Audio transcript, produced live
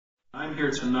I'm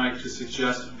here tonight to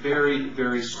suggest very,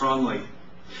 very strongly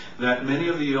that many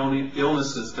of the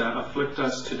illnesses that afflict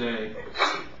us today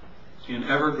in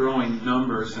ever-growing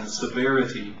numbers and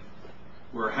severity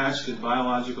were hatched in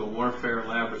biological warfare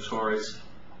laboratories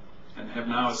and have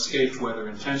now escaped, whether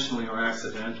intentionally or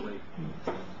accidentally,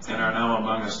 and are now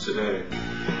among us today.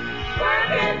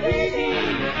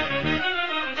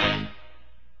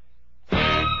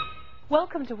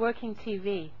 Welcome to Working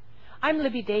TV. I'm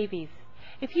Libby Davies.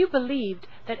 If you believed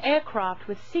that aircraft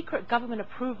with secret government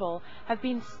approval have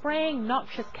been spraying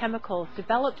noxious chemicals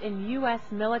developed in U.S.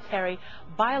 military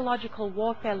biological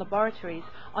warfare laboratories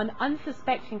on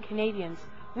unsuspecting Canadians,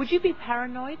 would you be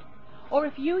paranoid? Or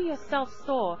if you yourself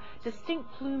saw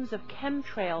distinct plumes of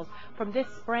chemtrails from this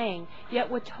spraying, yet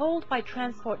were told by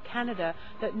Transport Canada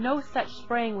that no such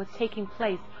spraying was taking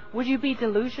place, would you be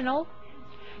delusional?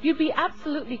 You'd be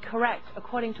absolutely correct,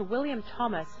 according to William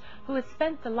Thomas, who has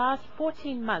spent the last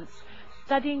 14 months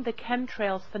studying the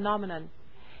chemtrails phenomenon.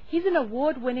 He's an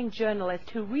award-winning journalist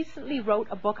who recently wrote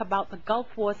a book about the Gulf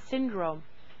War syndrome.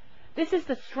 This is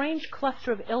the strange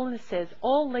cluster of illnesses,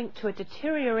 all linked to a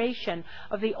deterioration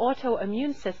of the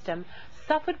autoimmune system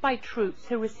suffered by troops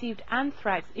who received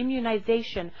anthrax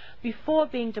immunization before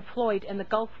being deployed in the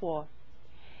Gulf War.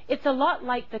 It's a lot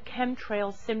like the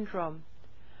chemtrails syndrome.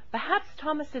 Perhaps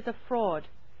Thomas is a fraud.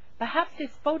 Perhaps his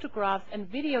photographs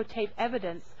and videotape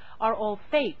evidence are all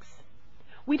fakes.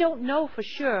 We don't know for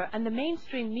sure, and the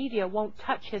mainstream media won't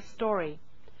touch his story.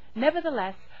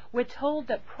 Nevertheless, we're told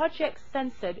that Project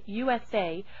Censored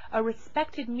USA, a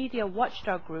respected media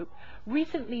watchdog group,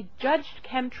 recently judged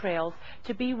chemtrails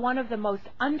to be one of the most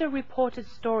underreported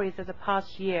stories of the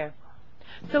past year.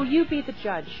 So you be the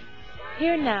judge.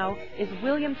 Here now is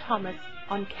William Thomas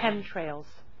on chemtrails.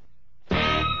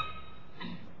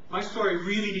 My story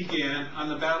really began on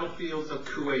the battlefields of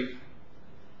Kuwait.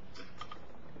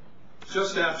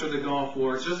 Just after the Gulf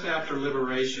War, just after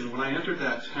liberation, when I entered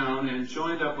that town and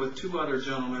joined up with two other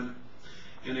gentlemen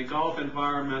in a Gulf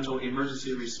Environmental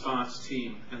Emergency Response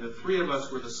team. And the three of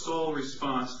us were the sole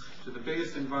response to the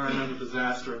biggest environmental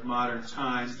disaster of modern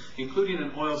times, including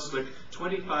an oil slick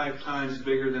 25 times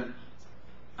bigger than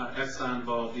Exxon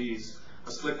Valdez,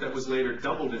 a slick that was later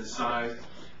doubled in size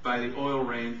by the oil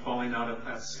rain falling out of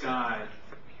that sky.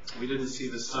 We didn't see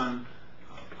the sun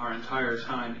our entire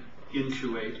time in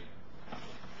Kuwait.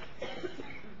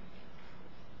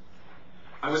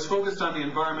 I was focused on the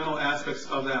environmental aspects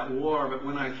of that war, but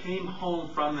when I came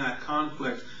home from that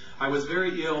conflict, I was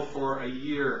very ill for a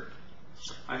year.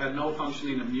 I had no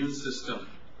functioning immune system.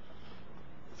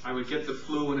 I would get the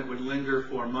flu and it would linger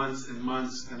for months and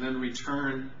months and then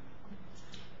return.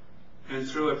 And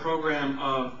through a program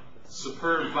of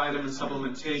superb vitamin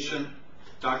supplementation,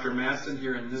 Dr. Matson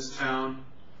here in this town,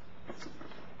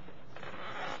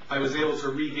 I was able to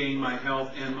regain my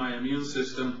health and my immune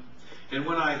system. And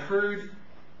when I heard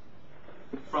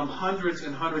from hundreds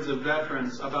and hundreds of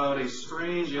veterans about a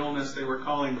strange illness they were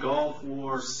calling Gulf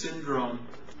War syndrome,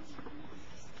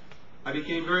 I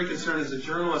became very concerned as a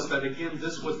journalist that, again,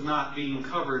 this was not being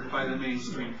covered by the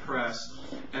mainstream press.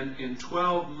 And in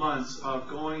 12 months of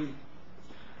going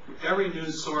every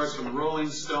news source from Rolling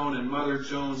Stone and Mother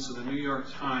Jones to the New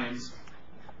York Times,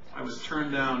 I was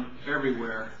turned down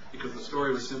everywhere because the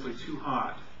story was simply too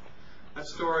hot. That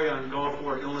story on Gulf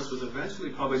War illness was eventually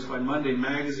published by Monday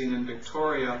Magazine in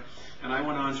Victoria, and I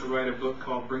went on to write a book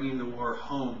called Bringing the War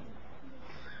Home.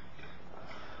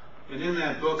 And in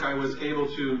that book, I was able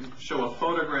to show a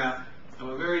photograph of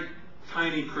a very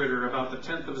tiny critter, about the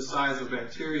 10th of the size of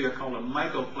bacteria, called a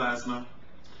mycoplasma,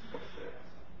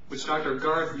 which Dr.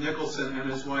 Garth Nicholson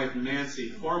and his wife Nancy,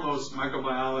 foremost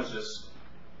microbiologists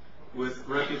with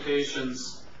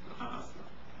reputations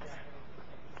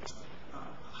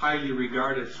highly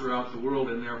regarded throughout the world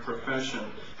in their profession,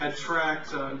 had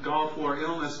tracked Gulf War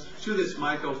illness to this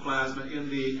mycoplasma in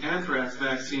the anthrax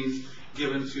vaccines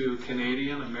given to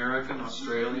Canadian, American,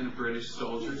 Australian, and British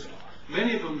soldiers.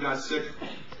 Many of them got sick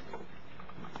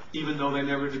even though they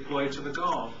never deployed to the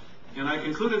Gulf. And I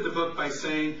concluded the book by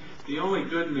saying the only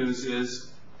good news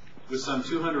is, with some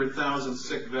 200,000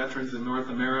 sick veterans in North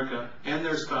America and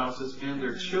their spouses and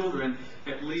their children,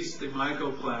 at least the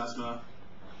mycoplasma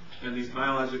and these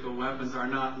biological weapons are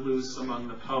not loose among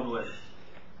the public.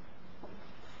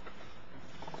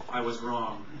 I was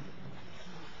wrong.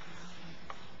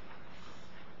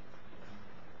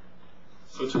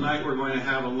 So tonight we're going to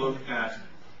have a look at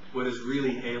what is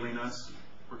really ailing us.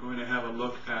 We're going to have a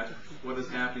look at what is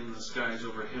happening in the skies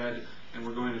overhead, and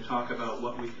we're going to talk about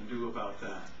what we can do about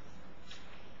that.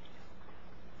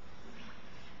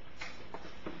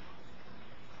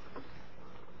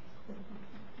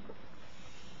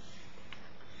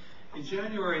 In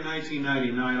January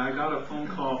 1999, I got a phone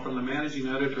call from the managing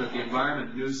editor of the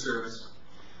Environment News Service,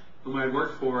 whom I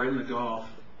worked for in the Gulf.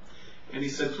 And he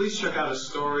said, please check out a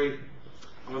story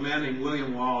of a man named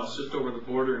William Wallace, just over the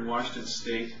border in Washington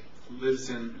State, who lives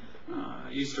in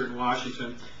eastern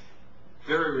Washington,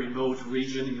 very remote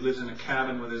region. He lives in a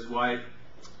cabin with his wife.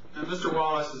 And Mr.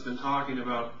 Wallace has been talking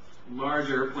about large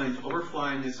airplanes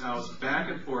overflying his house back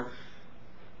and forth,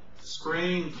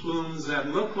 spraying plumes that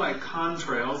look like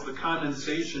contrails, the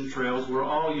condensation trails we're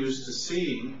all used to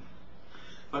seeing.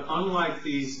 But unlike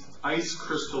these ice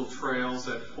crystal trails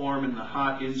that form in the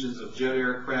hot engines of jet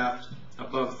aircraft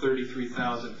above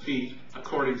 33,000 feet,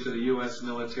 according to the U.S.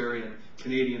 military and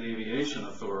Canadian aviation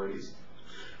authorities,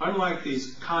 unlike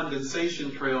these condensation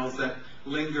trails that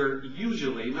linger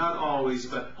usually, not always,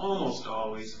 but almost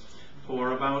always,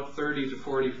 for about 30 to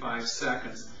 45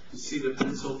 seconds, you see the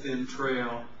pencil-thin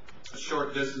trail a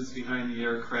short distance behind the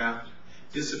aircraft,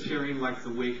 disappearing like the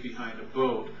wake behind a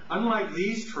boat. Unlike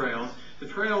these trails, the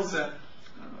trails that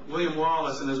William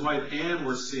Wallace and his wife Anne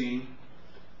were seeing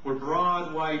were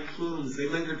broad white plumes. They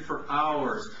lingered for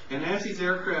hours. And as these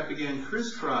aircraft began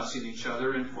crisscrossing each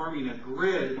other and forming a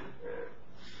grid,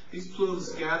 these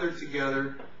plumes gathered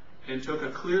together and took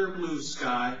a clear blue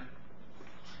sky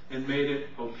and made it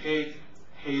opaque,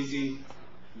 hazy,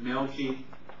 milky.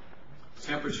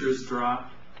 Temperatures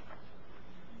dropped.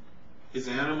 His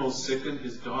animals sickened,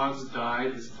 his dogs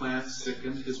died, his plants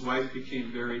sickened, his wife became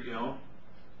very ill.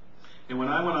 And when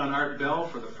I went on Art Bell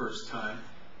for the first time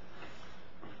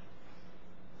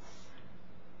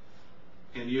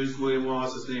and used William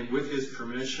Wallace's name with his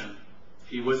permission,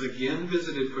 he was again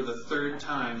visited for the third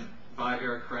time by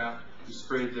aircraft who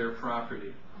sprayed their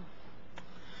property.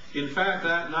 In fact,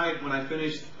 that night when I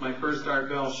finished my first Art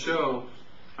Bell show,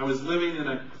 I was living in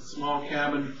a small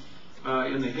cabin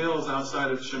in the hills outside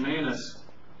of Chemainus.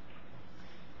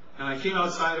 And I came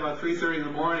outside about 3:30 in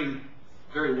the morning,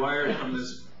 very wired from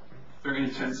this very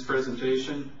intense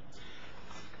presentation.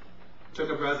 Took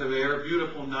a breath of air,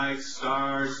 beautiful night,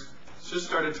 stars, just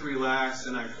started to relax,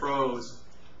 and I froze.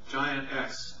 Giant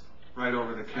X right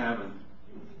over the cabin.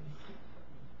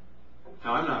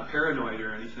 Now, I'm not paranoid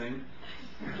or anything,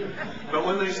 but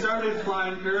when they started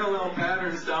flying parallel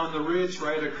patterns down the ridge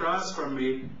right across from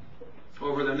me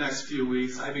over the next few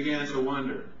weeks, I began to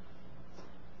wonder.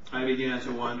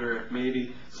 If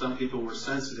maybe some people were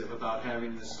sensitive about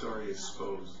having this story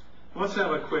exposed. Let's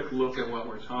have a quick look at what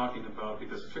we're talking about,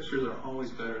 because pictures are always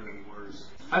better than words.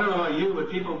 I don't know about you, but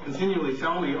people continually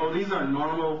tell me, oh, these are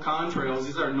normal contrails,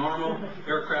 these are normal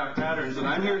aircraft patterns, and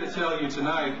I'm here to tell you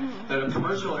tonight that if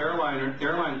commercial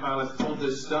airline pilots pulled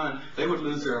this stunt, they would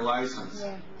lose their license.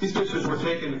 Yeah. These pictures were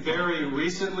taken very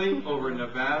recently over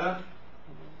Nevada,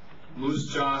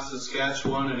 Moose Jaw,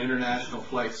 Saskatchewan, an international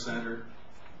flight center,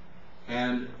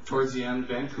 and towards the end,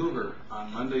 Vancouver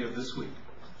on Monday of this week.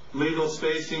 Legal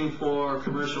spacing for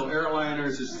commercial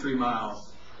airliners is 3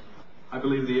 miles. I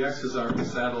believe the X's are for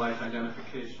satellite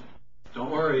identification.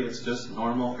 Don't worry, it's just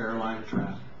normal airline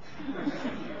traffic.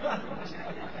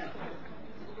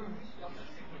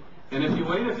 And if you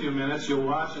wait a few minutes, you'll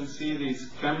watch and see these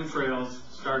chemtrails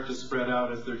start to spread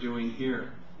out as they're doing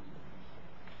here.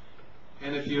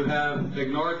 And if you have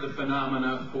ignored the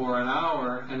phenomena for an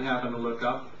hour and happen to look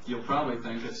up, you'll probably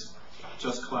think it's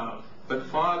just cloud. But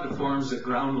fog forms at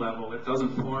ground level. It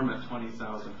doesn't form at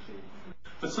 20,000 feet.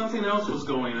 But something else was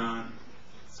going on.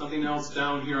 Something else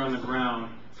down here on the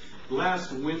ground.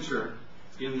 Last winter,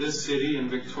 in this city, in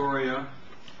Victoria,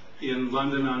 in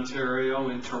London, Ontario,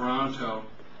 in Toronto,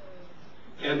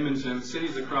 Edmonton,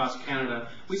 cities across Canada,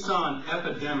 we saw an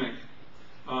epidemic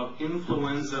of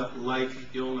influenza-like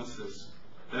illnesses.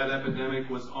 That epidemic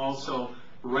was also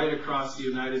right across the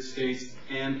United States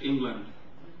and England.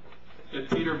 At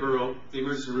Peterborough, the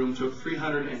emergency room took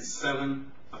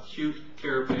 307 acute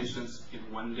care patients in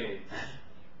one day.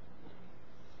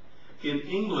 In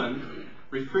England,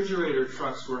 refrigerator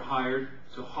trucks were hired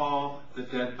to haul the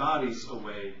dead bodies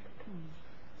away.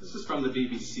 This is from the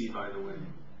BBC, by the way.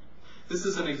 This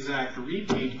is an exact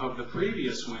repeat of the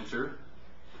previous winter,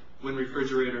 when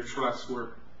refrigerator trucks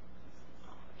were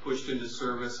pushed into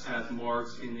service at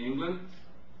morgues in England.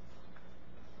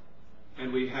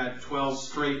 And we had 12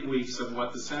 straight weeks of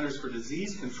what the Centers for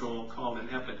Disease Control called an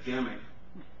epidemic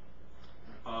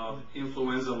of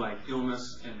influenza-like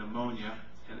illness and pneumonia,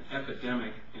 an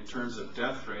epidemic in terms of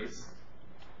death rates.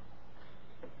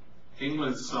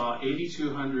 England saw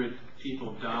 8,200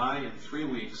 people die in 3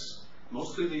 weeks,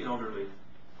 mostly the elderly.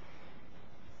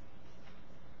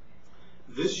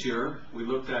 This year, we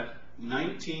looked at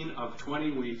 19 of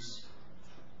 20 weeks,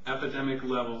 epidemic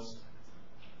levels,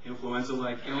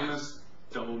 influenza-like illness,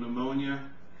 double pneumonia,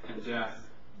 and death. death.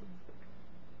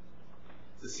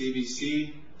 The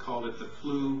CDC called it the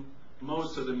flu.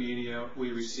 Most of the media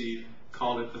we received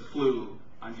called it the flu.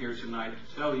 I'm here tonight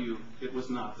to tell you it was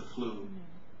not the flu.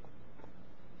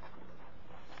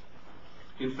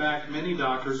 In fact, many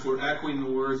doctors were echoing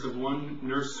the words of one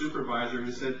nurse supervisor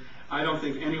who said, "I don't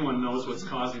think anyone knows what's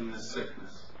causing this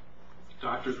sickness."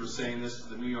 Doctors were saying this to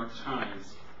the New York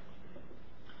Times.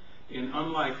 And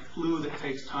unlike flu that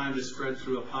takes time to spread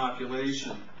through a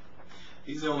population,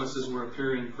 these illnesses were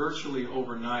appearing virtually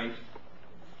overnight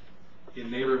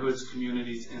in neighborhoods,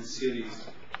 communities, and cities,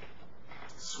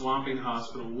 swamping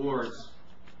hospital wards.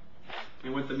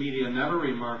 And what the media never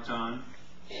remarked on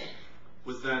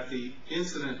was that the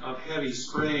incident of heavy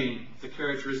spraying, the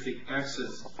characteristic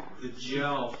X's, the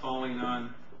gel falling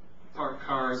on parked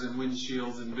cars and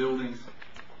windshields and buildings,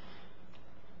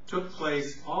 took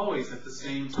place always at the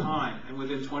same time, and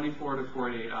within 24 to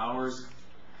 48 hours,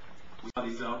 we saw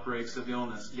these outbreaks of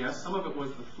illness. Yes, some of it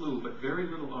was the flu, but very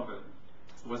little of it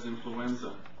was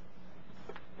influenza.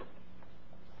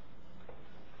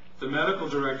 The medical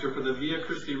director for the Via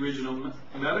Christi Regional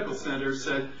Medical Center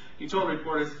said, he told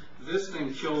reporters, "This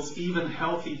thing kills even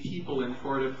healthy people in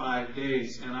 4 to 5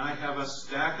 days, and I have a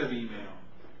stack of email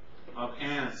of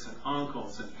aunts and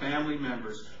uncles and family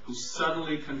members who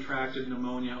suddenly contracted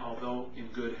pneumonia, although in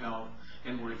good health,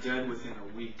 and were dead within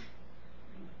a week."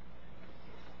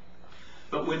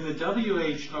 But when the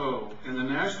WHO and the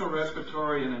National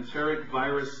Respiratory and Enteric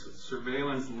Virus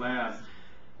Surveillance Lab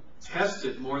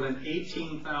tested more than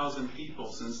 18,000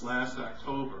 people since last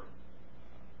October,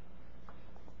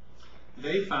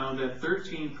 they found that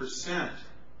 13%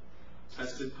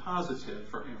 tested positive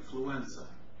for influenza,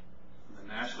 the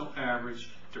national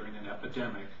average during an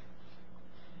epidemic.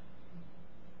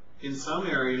 In some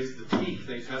areas, the peak,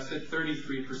 they tested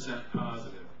 33%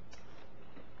 positive.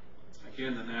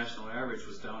 Again, the national average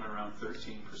was down around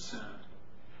 13%.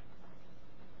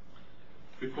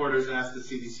 Reporters asked the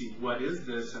CDC, "What is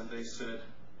this?" And they said,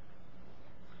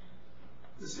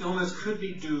 "This illness could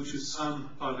be due to some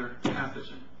other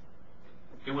pathogen."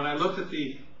 And when I looked at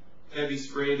the heavy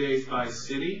spray days by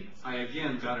city, I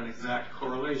again got an exact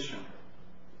correlation.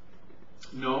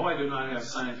 No, I do not have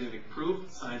scientific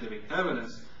proof, scientific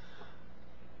evidence,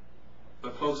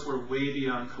 but folks, we're way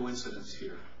beyond coincidence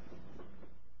here.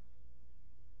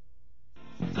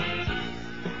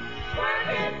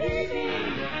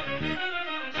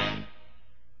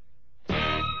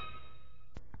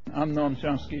 I'm Noam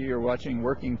Chomsky. You're watching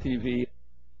Working TV.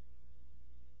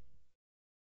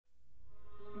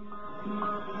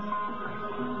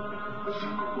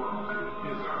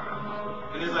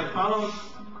 And as I followed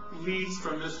leads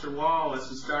from Mr. Wallace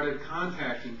and started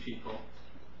contacting people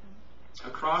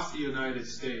across the United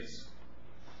States,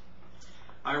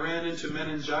 I ran into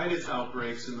meningitis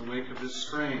outbreaks in the wake of this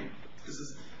strain.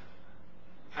 This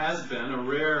has been a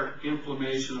rare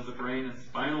inflammation of the brain and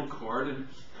spinal cord, and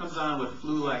comes on with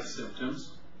flu-like symptoms,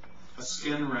 a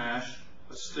skin rash,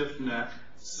 a stiff neck,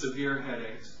 severe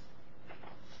headaches.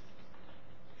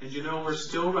 And you know, we're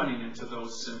still running into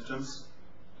those symptoms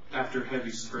after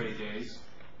heavy spray days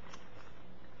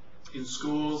in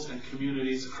schools and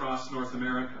communities across North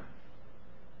America.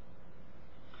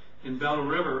 In Belle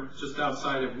River, just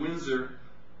outside of Windsor,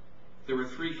 there were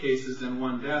 3 cases and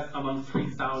 1 death among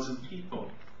 3,000 people,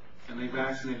 and they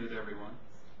vaccinated everyone.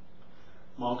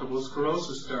 Multiple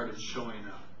sclerosis started showing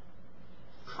up.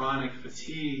 Chronic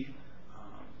fatigue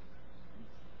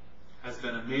has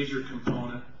been a major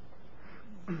component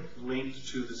linked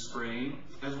to the spraying,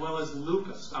 as well as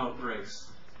lupus outbreaks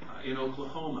in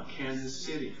Oklahoma, Kansas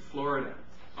City, Florida,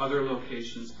 other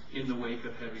locations in the wake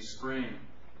of heavy spraying.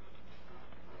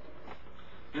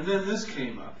 And then this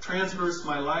came up, transverse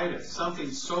myelitis,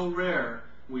 something so rare,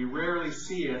 we rarely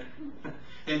see it,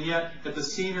 and yet at the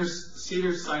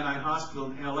Cedars-Sinai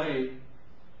Hospital in LA,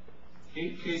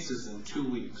 8 cases in 2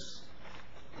 weeks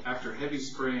after heavy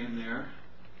spraying there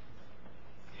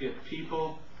hit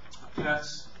people,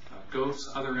 pets,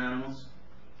 goats, other animals.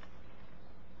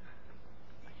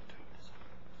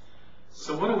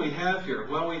 So what do we have here?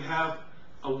 Well, we have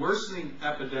a worsening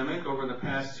epidemic over the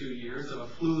past 2 years of a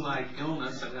flu-like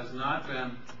illness that has not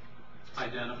been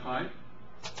identified,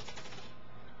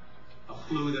 a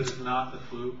flu that is not the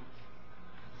flu.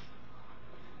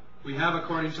 We have,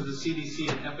 according to the CDC,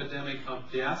 an epidemic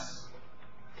of deaths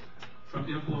from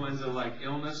influenza-like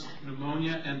illness,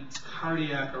 pneumonia, and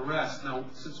cardiac arrest. Now,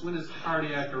 since when is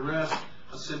cardiac arrest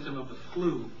a symptom of the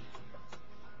flu?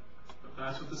 But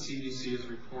that's what the CDC is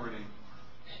reporting.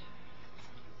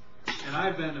 And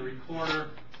I've been a reporter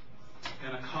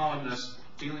and a columnist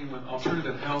dealing with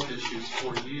alternative health issues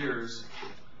for years,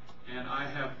 and I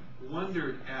have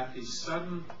wondered at the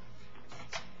sudden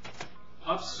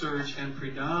upsurge and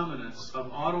predominance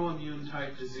of autoimmune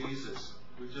type diseases.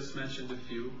 We've just mentioned a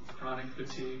few: chronic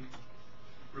fatigue,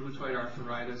 rheumatoid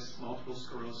arthritis, multiple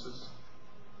sclerosis.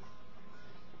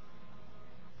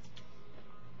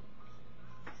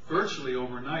 Virtually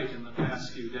overnight in the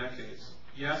past few decades.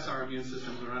 Yes, our immune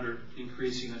systems are under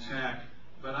increasing attack,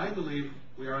 but I believe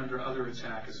we are under other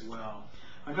attack as well.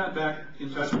 I got back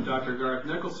in touch with Dr. Garth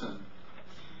Nicholson,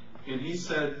 and he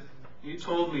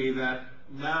told me that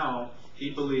now he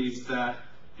believes that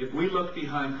if we look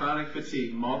behind chronic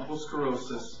fatigue, multiple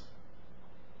sclerosis,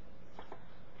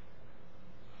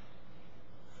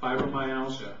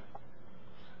 fibromyalgia,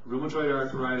 rheumatoid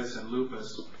arthritis, and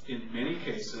lupus, in many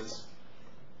cases,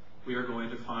 we are going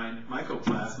to find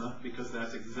mycoplasma, because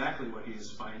that's exactly what he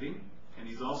is finding, and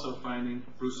he's also finding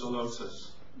brucellosis.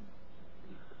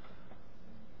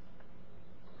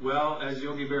 Well, as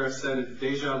Yogi Berra said, it's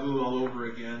deja vu all over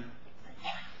again,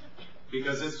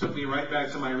 because this took me right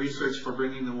back to my research for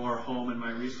bringing the war home and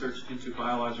my research into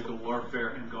biological warfare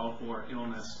and Gulf War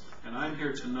illness. And I'm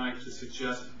here tonight to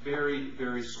suggest very,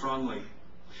 very strongly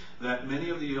that many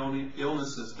of the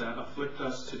illnesses that afflict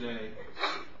us today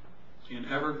in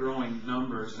ever-growing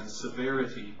numbers and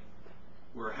severity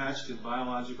were hatched in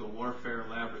biological warfare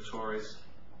laboratories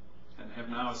and have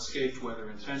now escaped, whether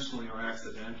intentionally or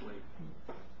accidentally,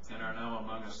 and are now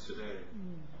among us today.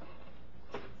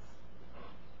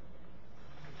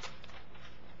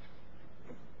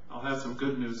 I'll have some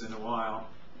good news in a while,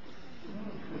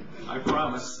 I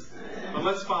promise. But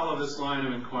let's follow this line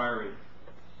of inquiry.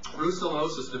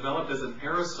 Brucellosis developed as an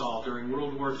aerosol during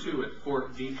World War II at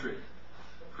Fort Detrick,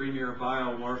 premier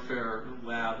biowarfare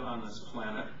lab on this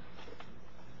planet.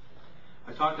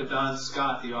 I talked to Don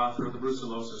Scott, the author of the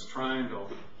Brucellosis Triangle,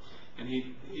 and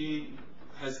he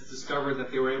has discovered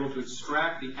that they were able to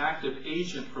extract the active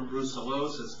agent from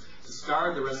brucellosis,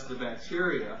 discard the rest of the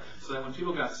bacteria, so that when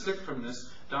people got sick from this,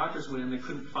 doctors went in, they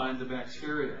couldn't find the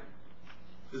bacteria.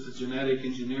 This is genetic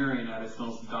engineering at its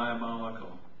most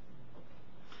diabolical.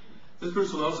 This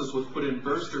brucellosis was put in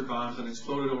burster bombs and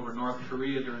exploded over North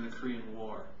Korea during the Korean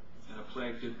War, and a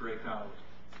plague did break out.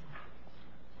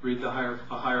 Read A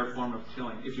Higher Form of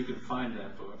Killing, if you can find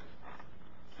that book,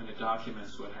 and it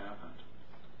documents what happened.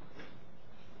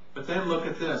 But then look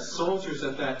at this. Soldiers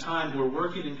at that time who were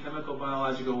working in chemical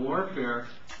biological warfare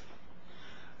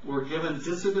were given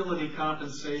disability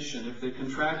compensation if they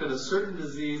contracted a certain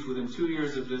disease within 2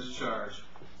 years of discharge.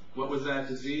 What was that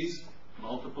disease?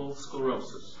 Multiple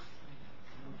sclerosis.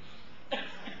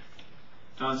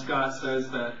 Don Scott says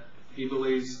that he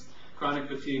believes chronic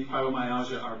fatigue,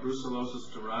 fibromyalgia are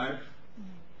brucellosis derived.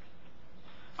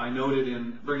 I noted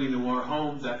in Bringing the War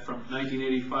Home that from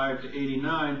 1985 to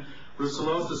 89,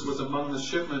 brucellosis was among the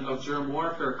shipment of germ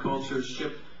warfare cultures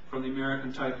shipped from the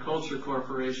American Type Culture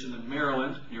Corporation in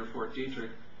Maryland, near Fort Detrick,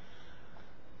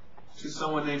 to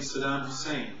someone named Saddam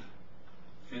Hussein.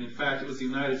 And in fact, it was the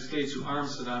United States who armed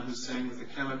Saddam Hussein with the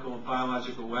chemical and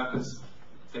biological weapons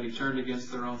that he turned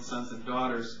against their own sons and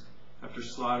daughters after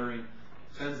slaughtering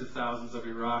tens of thousands of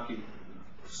Iraqi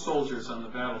soldiers on the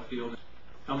battlefield.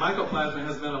 Now, mycoplasma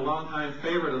has been a long-time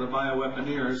favorite of the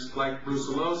bioweaponeers. Like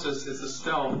brucellosis, it's a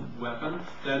stealth weapon.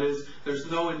 That is, there's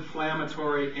no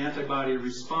inflammatory antibody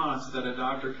response that a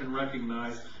doctor can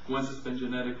recognize once it's been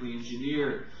genetically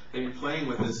engineered. They've been playing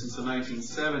with this since the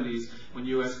 1970s when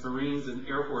U.S. Marines and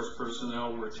Air Force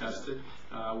personnel were tested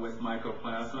with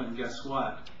mycoplasma, and guess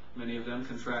what? Many of them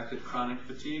contracted chronic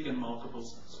fatigue and multiple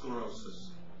sclerosis.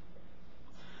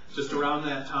 Just around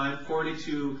that time,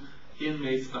 42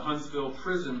 inmates at the Huntsville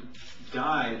prison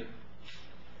died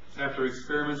after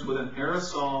experiments with an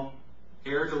aerosol,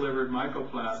 air-delivered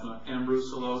mycoplasma and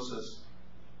brucellosis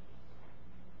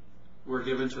were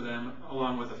given to them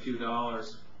along with a few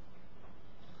dollars.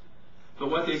 But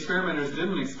what the experimenters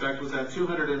didn't expect was that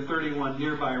 231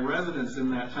 nearby residents in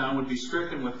that town would be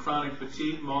stricken with chronic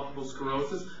fatigue, multiple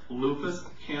sclerosis, lupus,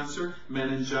 cancer,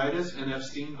 meningitis, and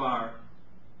Epstein-Barr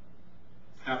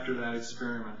after that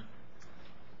experiment.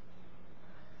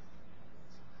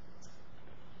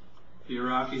 The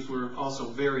Iraqis were also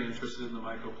very interested in the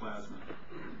mycoplasma.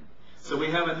 So we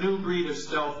have a new breed of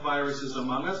stealth viruses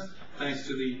among us, thanks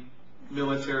to the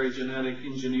military genetic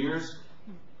engineers.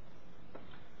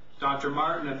 Dr.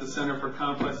 Martin at the Center for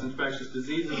Complex Infectious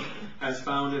Diseases has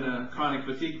found in a chronic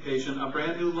fatigue patient a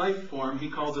brand new life form he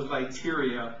calls a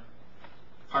viteria,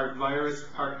 part virus,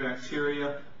 part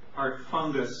bacteria, part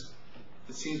fungus.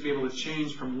 It seems to be able to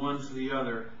change from one to the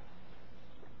other.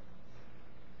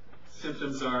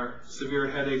 Symptoms are severe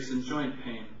headaches and joint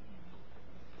pain.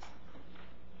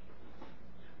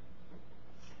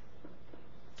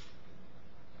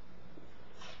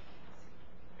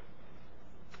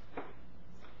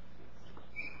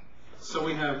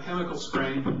 have chemical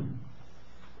spraying.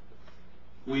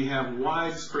 We have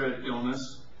widespread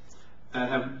illness that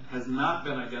has not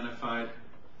been identified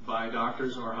by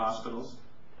doctors or hospitals.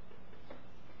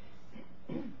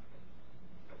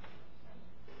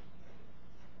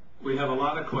 We have a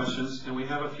lot of questions, and we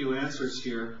have a few answers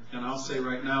here. And I'll say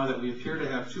right now that we appear to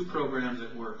have two programs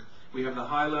at work. We have the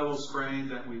high-level spraying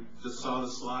that we just saw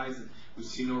the slides, and we've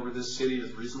seen over this city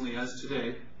as recently as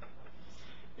today.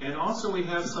 And also we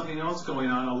have something else going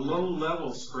on, a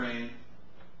low-level spraying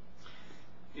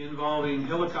involving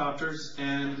helicopters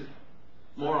and,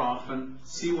 more often,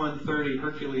 C-130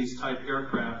 Hercules-type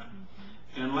aircraft.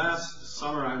 And last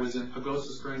summer I was in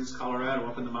Pagosa Springs, Colorado,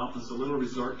 up in the mountains, a little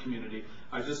resort community.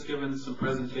 I've just given some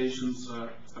presentations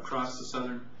across the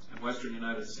southern and western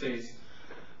United States.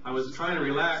 I was trying to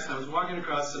relax, and I was walking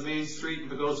across the main street in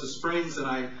Pagosa Springs, and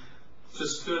I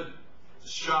just stood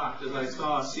shocked as I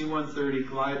saw a C-130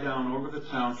 glide down over the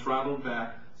town, throttled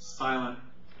back, silent,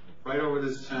 right over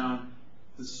this town,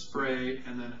 the spray,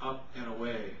 and then up and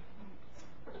away.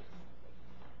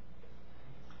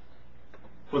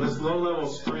 Well, this low-level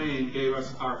spraying gave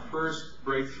us our first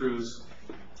breakthroughs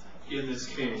in this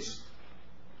case.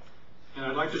 And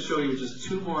I'd like to show you just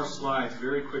two more slides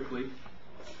very quickly.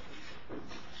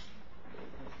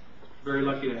 Very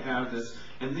lucky to have this.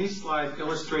 And these slides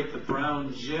illustrate the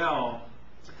brown gel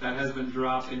that has been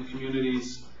dropped in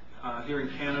communities here in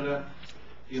Canada,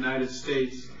 the United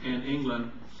States, and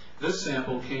England. This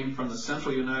sample came from the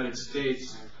central United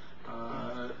States,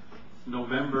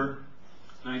 November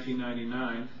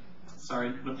 1999.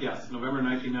 November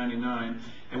 1999.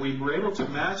 And we were able to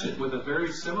match it with a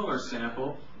very similar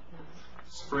sample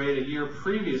sprayed a year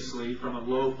previously from a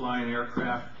low-flying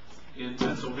aircraft in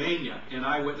Pennsylvania. And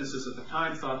eyewitnesses at the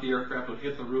time thought the aircraft would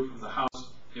hit the roof of the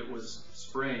house it was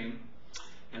spraying.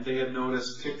 And they had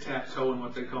noticed tic-tac-toe and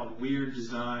what they called weird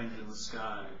designs in the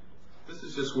sky. This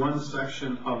is just one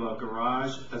section of a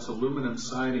garage. That's aluminum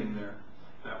siding there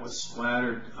that was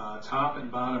splattered top and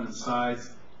bottom and sides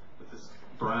with this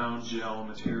brown gel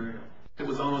material. It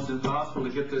was almost impossible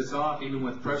to get this off even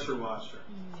with pressure washer.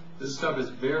 This stuff is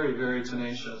very, very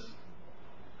tenacious.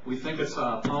 We think it's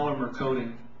a polymer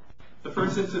coating. The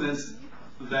first incidents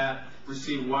that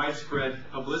received widespread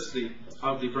publicity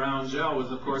of the brown gel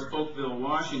was, of course, Oakville,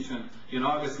 Washington, in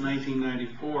August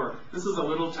 1994. This is a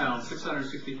little town,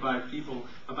 665 people,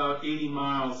 about 80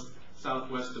 miles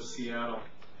southwest of Seattle.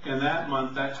 And that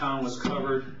month, that town was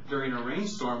covered during a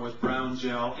rainstorm with brown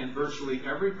gel, and virtually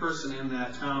every person in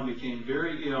that town became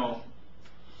very ill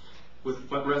with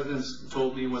what residents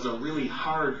told me was a really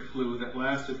hard flu that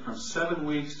lasted from 7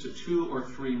 weeks to 2 or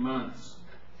 3 months.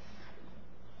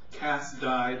 Cats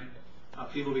died,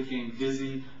 people became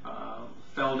dizzy,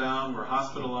 fell down, were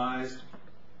hospitalized.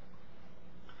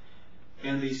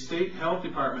 And the state health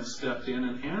department stepped in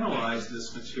and analyzed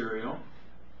this material,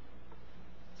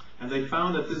 and they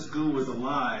found that this goo was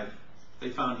alive. They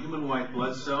found human white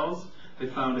blood cells, they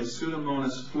found a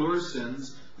Pseudomonas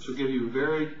fluorescens, which will give you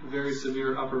very, very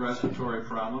severe upper respiratory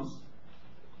problems.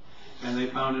 And they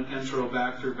found an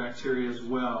Enterobacter bacteria as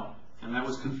well. And that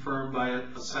was confirmed by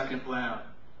a second lab.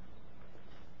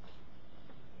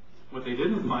 What they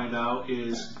didn't find out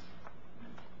is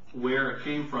where it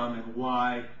came from and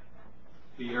why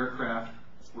the aircraft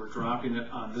were dropping it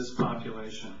on this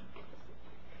population.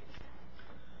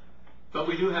 But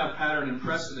we do have pattern and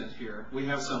precedent here. We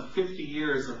have some 50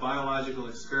 years of biological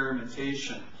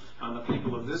experimentation on the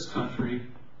people of this country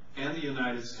and the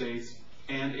United States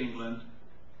and England,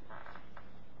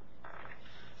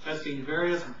 testing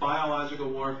various biological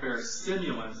warfare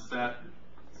stimulants that,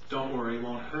 don't worry,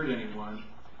 won't hurt anyone,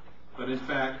 but in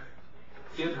fact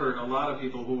did hurt a lot of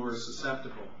people who were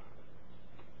susceptible.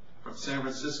 From San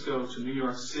Francisco to New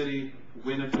York City,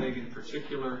 Winnipeg in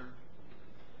particular,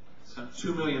 some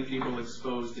 2 million people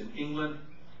exposed in England.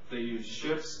 They used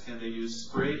ships and they used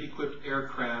spray-equipped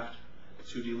aircraft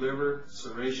to deliver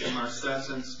serratia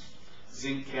marcescens,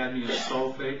 zinc cadmium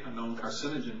sulfate, a known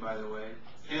carcinogen by the way,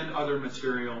 and other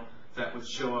material that would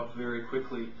show up very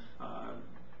quickly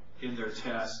in their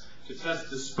tests to test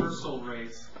dispersal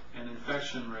rates and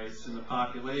infection rates in the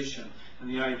population. And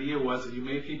the idea was that you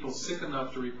made people sick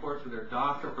enough to report to their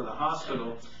doctor or the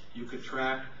hospital, you could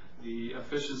track the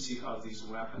efficiency of these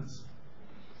weapons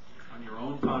on your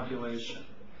own population.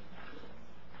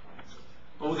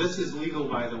 Oh, this is legal,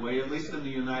 by the way, at least in the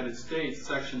United States.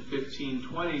 Section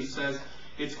 1520 says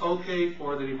it's okay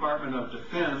for the Department of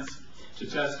Defense to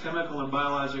test chemical and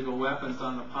biological weapons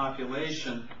on the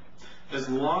population as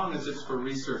long as it's for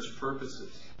research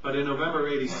purposes. But in November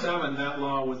 '87, that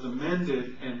law was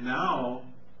amended and now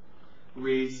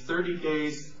reads 30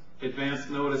 days Advance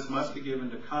notice must be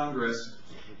given to Congress,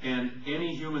 and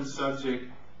any human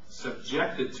subject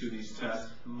subjected to these tests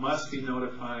must be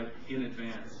notified in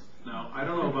advance. Now, I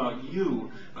don't know about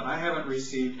you, but I haven't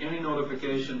received any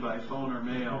notification by phone or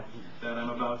mail that I'm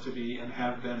about to be and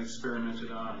have been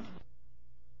experimented on.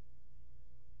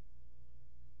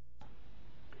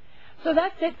 So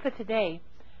that's it for today.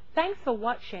 Thanks for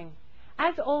watching.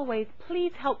 As always,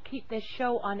 please help keep this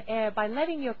show on air by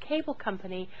letting your cable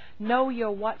company know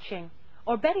you're watching.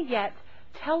 Or better yet,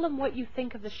 tell them what you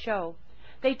think of the show.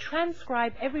 They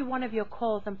transcribe every one of your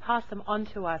calls and pass them on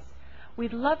to us.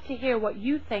 We'd love to hear what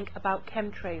you think about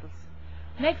chemtrails.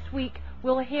 Next week,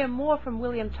 we'll hear more from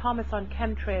William Thomas on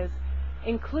chemtrails,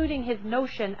 including his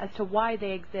notion as to why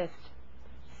they exist.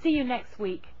 See you next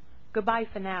week. Goodbye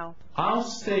for now. I'll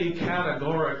say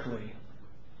categorically,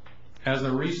 as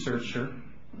a researcher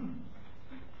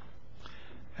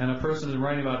and a person who's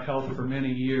writing about health for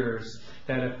many years,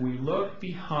 that if we look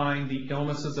behind the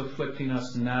illnesses afflicting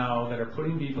us now that are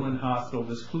putting people in hospital,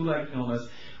 this flu-like illness,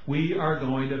 we are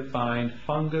going to find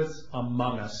fungus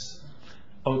among us.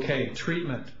 Okay,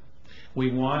 treatment.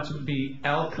 We want to be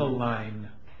alkaline.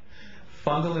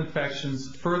 Fungal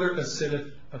infections further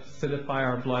acidify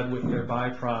our blood with their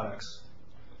byproducts.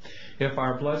 If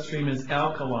our bloodstream is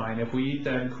alkaline, if we eat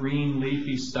that green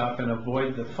leafy stuff and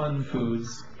avoid the fun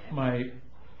foods, my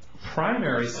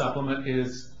primary supplement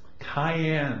is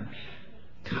cayenne.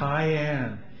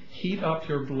 Cayenne. Heat up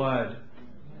your blood.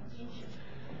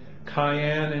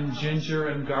 Cayenne and ginger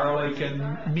and garlic and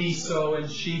miso and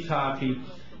shiitake,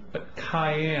 but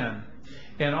cayenne.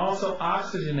 And also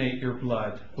oxygenate your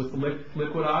blood with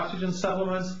liquid oxygen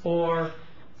supplements or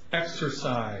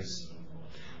exercise.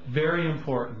 Very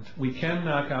important. We can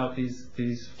knock out these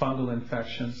fungal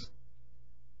infections.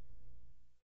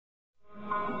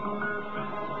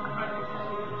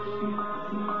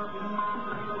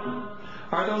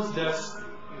 Are those deaths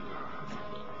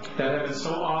that have been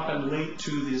so often linked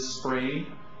to this spraying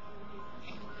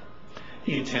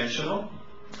intentional?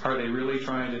 Are they really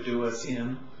trying to do us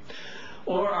in?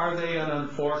 Or are they an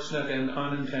unfortunate and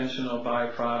unintentional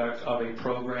byproduct of a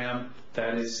program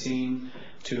that is seen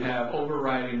to have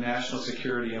overriding national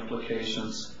security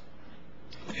implications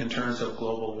in terms of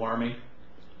global warming?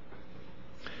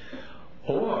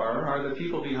 Or are the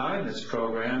people behind this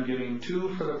program getting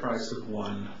two for the price of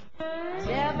one?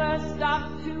 Never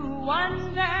stop to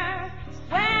wonder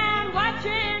when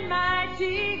watching my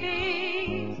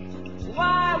TV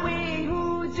why we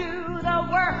who do the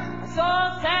work are so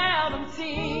seldom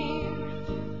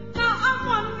seen. Now I'm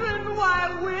wondering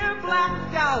why we're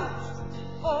blacked out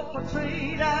or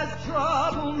portrayed as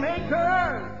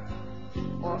troublemakers,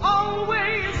 or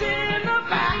always in the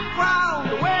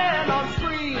background when on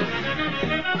screen.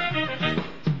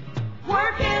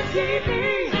 Working TV.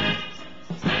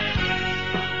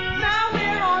 Now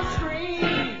we're on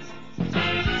screen.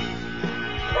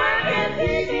 Working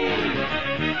TV.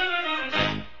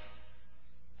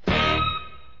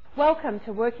 Welcome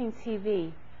to Working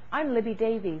TV. I'm Libby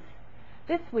Davies.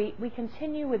 This week we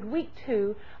continue with week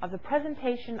 2 of the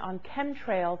presentation on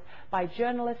chemtrails by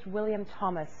journalist William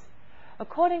Thomas.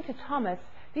 According to Thomas,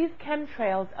 these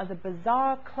chemtrails are the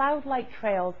bizarre cloud-like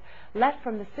trails left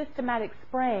from the systematic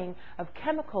spraying of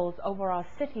chemicals over our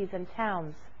cities and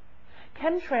towns.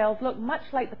 Chemtrails look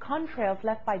much like the contrails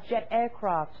left by jet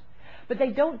aircraft, but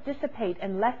they don't dissipate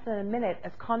in less than a minute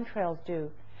as contrails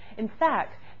do. In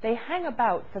fact, they hang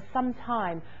about for some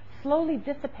time, slowly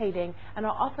dissipating, and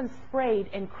are often sprayed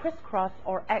in crisscross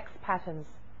or X patterns.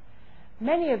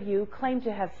 Many of you claim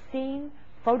to have seen,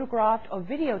 photographed, or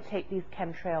videotaped these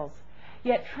chemtrails,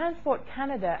 yet Transport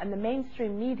Canada and the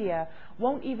mainstream media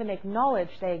won't even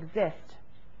acknowledge they exist.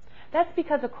 That's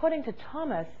because, according to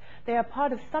Thomas, they are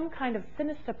part of some kind of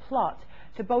sinister plot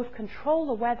to both control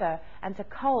the weather and to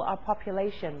cull our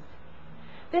populations.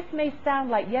 This may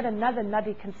sound like yet another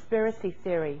nutty conspiracy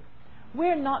theory.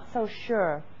 We're not so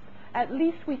sure. At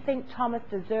least we think Thomas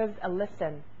deserves a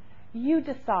listen. You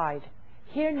decide.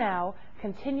 Here now,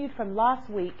 continued from last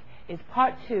week, is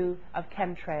part 2 of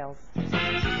chemtrails.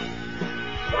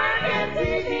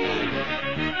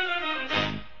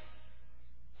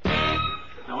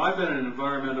 Now, I've been an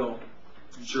environmental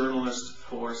journalist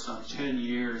for some 10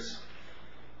 years.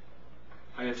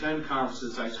 I attend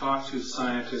conferences, I talk to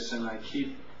scientists, and I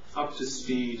keep up to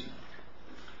speed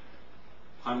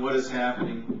on what is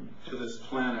happening to this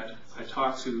planet. I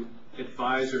talk to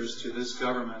advisors to this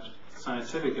government,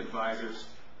 scientific advisors,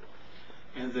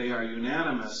 and they are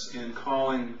unanimous in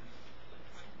calling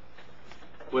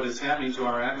what is happening to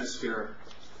our atmosphere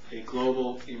a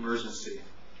global emergency.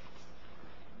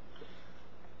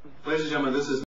 Ladies and gentlemen, this is